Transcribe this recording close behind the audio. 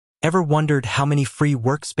Ever wondered how many free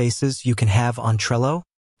workspaces you can have on Trello?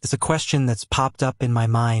 It's a question that's popped up in my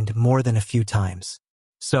mind more than a few times.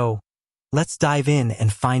 So, let's dive in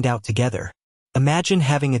and find out together. Imagine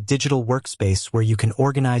having a digital workspace where you can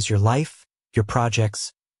organize your life, your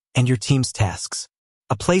projects, and your team's tasks.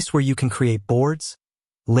 A place where you can create boards,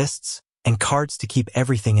 lists, and cards to keep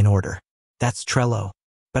everything in order. That's Trello.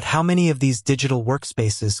 But how many of these digital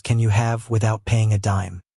workspaces can you have without paying a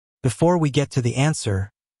dime? Before we get to the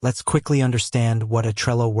answer, let's quickly understand what a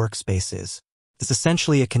Trello workspace is. It's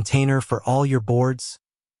essentially a container for all your boards,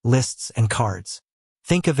 lists, and cards.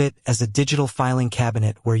 Think of it as a digital filing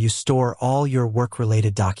cabinet where you store all your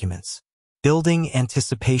work-related documents. Building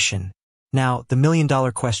anticipation. Now, the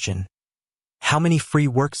million-dollar question. How many free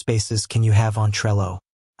workspaces can you have on Trello?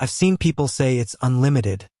 I've seen people say it's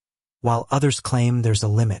unlimited, while others claim there's a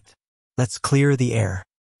limit. Let's clear the air.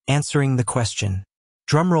 Answering the question.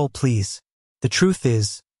 Drumroll, please. The truth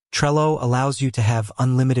is, Trello allows you to have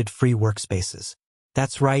unlimited free workspaces.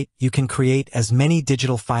 That's right, you can create as many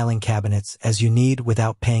digital filing cabinets as you need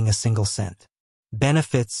without paying a single cent.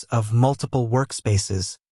 Benefits of multiple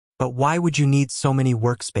workspaces. But why would you need so many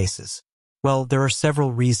workspaces? Well, there are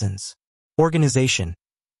several reasons. Organization.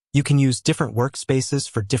 You can use different workspaces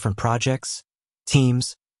for different projects,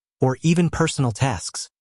 teams, or even personal tasks.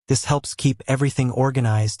 This helps keep everything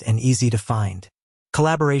organized and easy to find.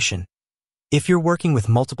 Collaboration. If you're working with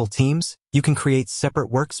multiple teams, you can create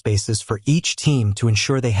separate workspaces for each team to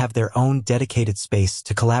ensure they have their own dedicated space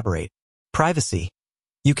to collaborate. Privacy.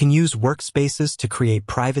 You can use workspaces to create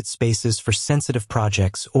private spaces for sensitive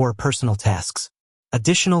projects or personal tasks.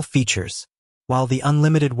 Additional features. While the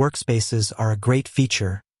unlimited workspaces are a great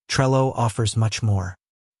feature, Trello offers much more.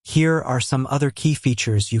 Here are some other key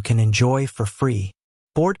features you can enjoy for free.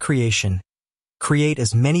 Board creation. Create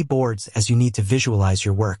as many boards as you need to visualize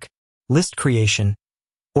your work. List creation.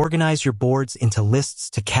 Organize your boards into lists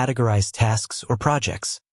to categorize tasks or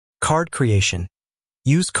projects. Card creation.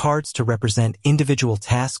 Use cards to represent individual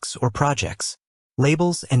tasks or projects.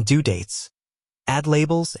 Labels and due dates. Add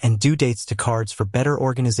labels and due dates to cards for better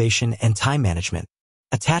organization and time management.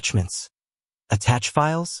 Attachments. Attach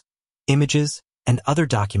files, images, and other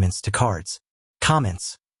documents to cards.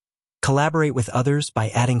 Comments. Collaborate with others by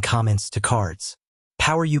adding comments to cards.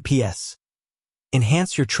 Power UPS.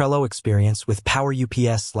 Enhance your Trello experience with Power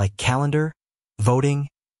UPS like calendar, voting,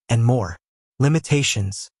 and more.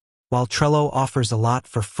 Limitations. While Trello offers a lot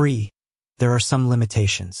for free, there are some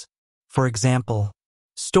limitations. For example,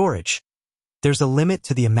 storage. There's a limit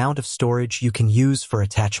to the amount of storage you can use for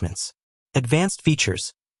attachments. Advanced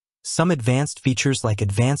features. Some advanced features like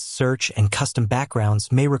advanced search and custom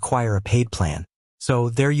backgrounds may require a paid plan. So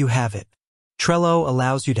there you have it. Trello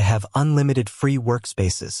allows you to have unlimited free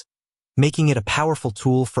workspaces, making it a powerful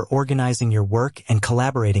tool for organizing your work and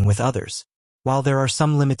collaborating with others. While there are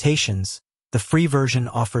some limitations, the free version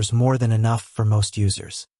offers more than enough for most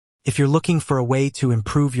users. If you're looking for a way to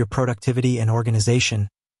improve your productivity and organization,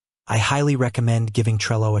 I highly recommend giving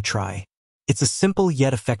Trello a try. It's a simple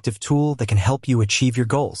yet effective tool that can help you achieve your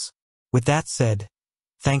goals. With that said,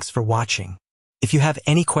 thanks for watching. If you have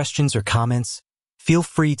any questions or comments, feel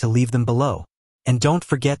free to leave them below. And don't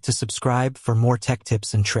forget to subscribe for more tech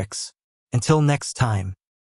tips and tricks. Until next time.